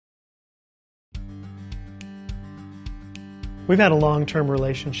We've had a long-term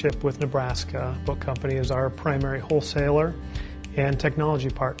relationship with Nebraska Book Company as our primary wholesaler and technology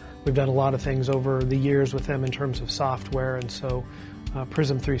partner. We've done a lot of things over the years with them in terms of software, and so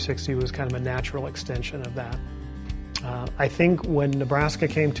Prism 360 was kind of a natural extension of that. I think when Nebraska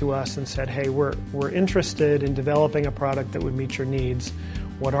came to us and said, hey, we're interested in developing a product that would meet your needs,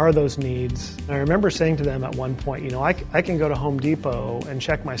 what are those needs? And I remember saying to them at one point, I can go to Home Depot and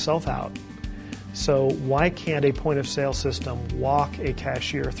check myself out. So why can't a point of sale system walk a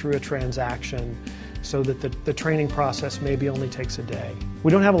cashier through a transaction so that the training process maybe only takes a day?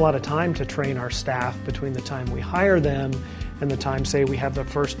 We don't have a lot of time to train our staff between the time we hire them and the time, say, we have the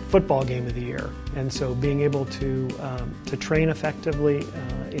first football game of the year. And so being able to train effectively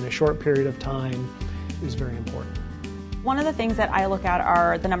in a short period of time is very important. One of the things that I look at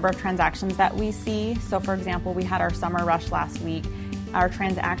are the number of transactions that we see. So for example, we had our summer rush last week. Our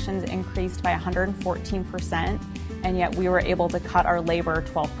transactions increased by 114%, and yet we were able to cut our labor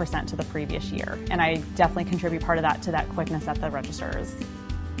 12% to the previous year. And I definitely contribute part of that to that quickness at the registers.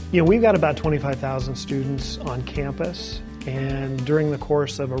 We've got about 25,000 students on campus, and during the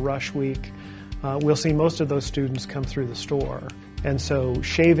course of a rush week, we'll see most of those students come through the store. And so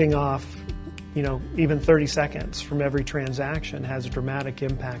shaving off, even 30 seconds from every transaction has a dramatic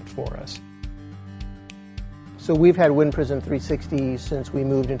impact for us. So we've had WinPrism 360 since we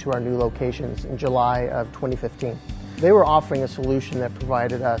moved into our new locations in July of 2015. They were offering a solution that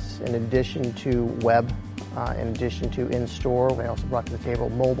provided us, in addition to web, in addition to in-store, we also brought to the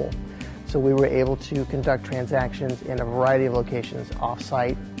table mobile. So we were able to conduct transactions in a variety of locations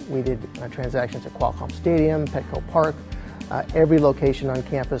off-site. We did transactions at Qualcomm Stadium, Petco Park, every location on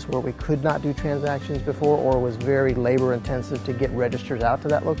campus where we could not do transactions before or was very labor intensive to get registers out to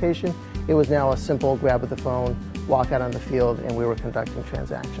that location. It was now a simple grab of the phone, walk out on the field, and we were conducting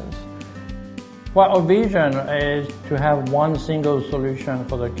transactions. Well, our vision is to have one single solution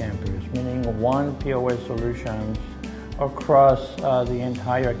for the campus, meaning one POS solution across the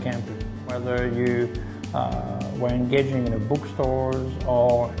entire campus. Whether you were engaging in bookstores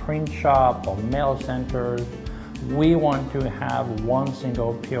or print shop or mail centers, we want to have one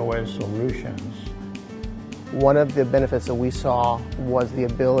single POS solution. One of the benefits that we saw was the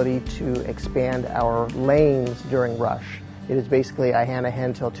ability to expand our lanes during rush. It is basically I hand a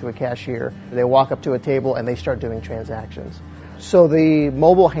handheld to a cashier. They walk up to a table and they start doing transactions. So the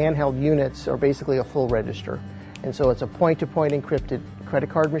mobile handheld units are basically a full register. And so it's a point-to-point encrypted credit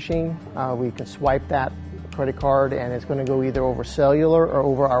card machine. We can swipe that credit card and it's going to go either over cellular or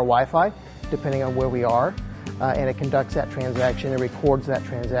over our Wi-Fi, depending on where we are. And it conducts that transaction and records that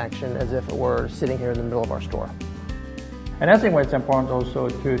transaction as if it were sitting here in the middle of our store. And I think it's important also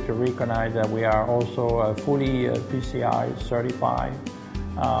to recognize that we are also fully PCI certified,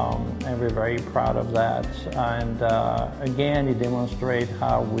 and we're very proud of that. And again, it demonstrates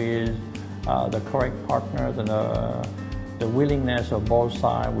how with the correct partners and the willingness of both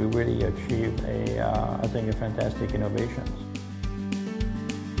sides, we really achieved I think, a fantastic innovation.